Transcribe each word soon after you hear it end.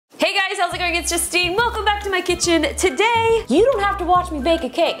how's it going? It's Justine. Welcome back to my kitchen. Today, you don't have to watch me bake a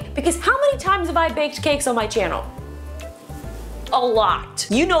cake because how many times have I baked cakes on my channel? A lot.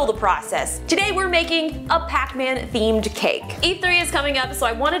 You know the process. Today we're making a Pac-Man themed cake. E3 is coming up, so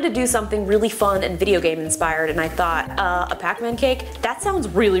I wanted to do something really fun and video game inspired, and I thought, a Pac-Man cake? That sounds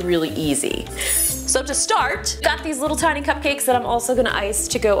really, really easy. So to start, got these little tiny cupcakes that I'm also gonna ice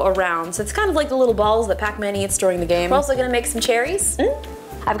to go around. So it's kind of like the little balls that Pac-Man eats during the game. We're also gonna make some cherries.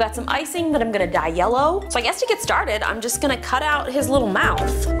 I've got some icing that I'm gonna dye yellow. So I guess to get started, I'm just gonna cut out his little mouth.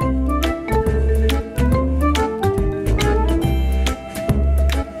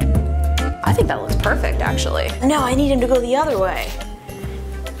 I think that looks perfect, actually. No, I need him to go the other way.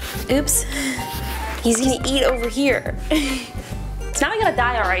 Oops. He's gonna eat over here. So now I gotta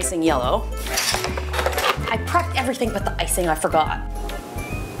dye our icing yellow. I prepped everything but the icing, I forgot.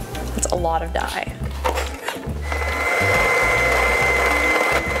 That's a lot of dye.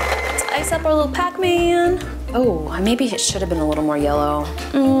 Let's ice up our little Pac-Man. Oh, maybe it should have been a little more yellow.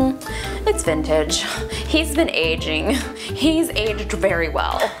 It's vintage. He's been aging. He's aged very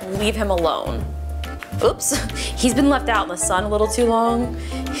well. Leave him alone. Oops, he's been left out in the sun a little too long.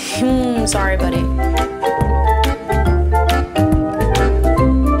 Sorry, buddy.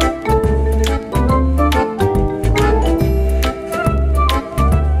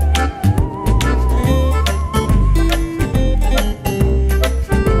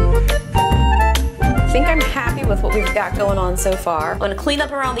 With what we've got going on so far. I'm gonna clean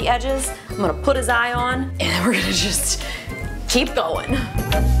up around the edges, I'm gonna put his eye on, and then we're gonna just keep going.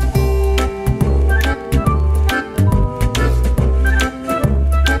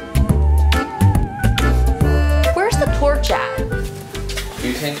 Where's the torch at?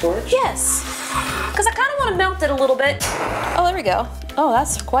 Butane torch? Yes, because I kind of want to melt it a little bit. Oh, there we go. Oh,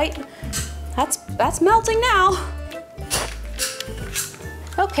 that's melting now.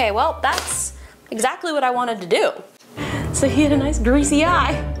 Okay, well, that's exactly what I wanted to do. So he had a nice greasy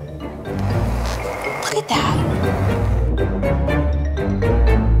eye. Look at that.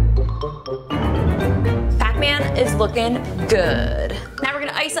 Pac-Man is looking good. Now we're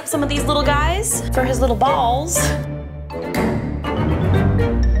gonna ice up some of these little guys for his little balls.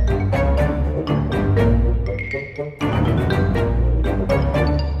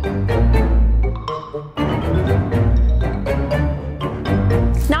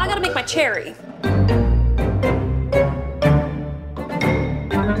 Now I gotta make my cherry.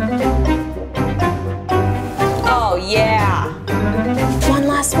 Oh yeah. One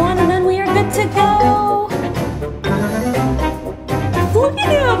last one and then we are good to go. Look at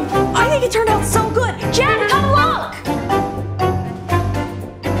him. I think it turned out so good. Jen, come look.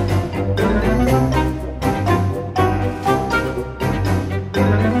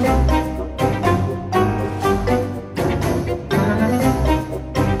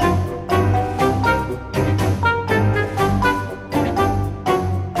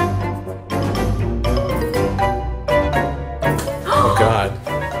 God.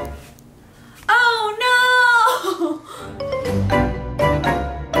 Oh no!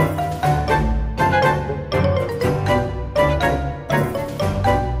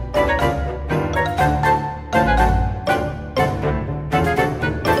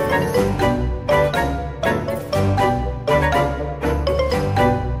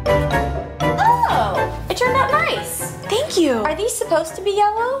 Oh, it turned out nice. Thank you. Are these supposed to be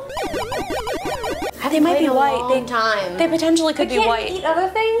yellow? They might be white. They potentially could be white. Can't eat other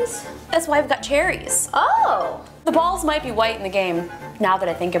things? That's why I've got cherries. Oh. The balls might be white in the game, now that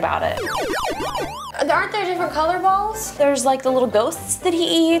I think about it. Aren't there different color balls? There's like the little ghosts that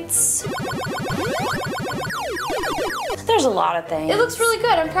he eats. There's a lot of things. It looks really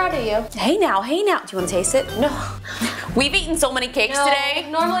good, I'm proud of you. Hey now, do you want to taste it? No. We've eaten so many cakes today.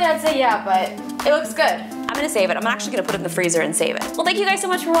 Normally I'd say yeah, but it looks good. I'm gonna save it. I'm actually gonna put it in the freezer and save it. Well, thank you guys so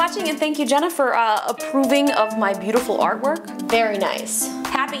much for watching, and thank you, Jenna, for approving of my beautiful artwork. Very nice.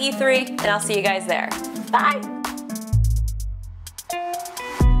 Happy E3, and I'll see you guys there. Bye.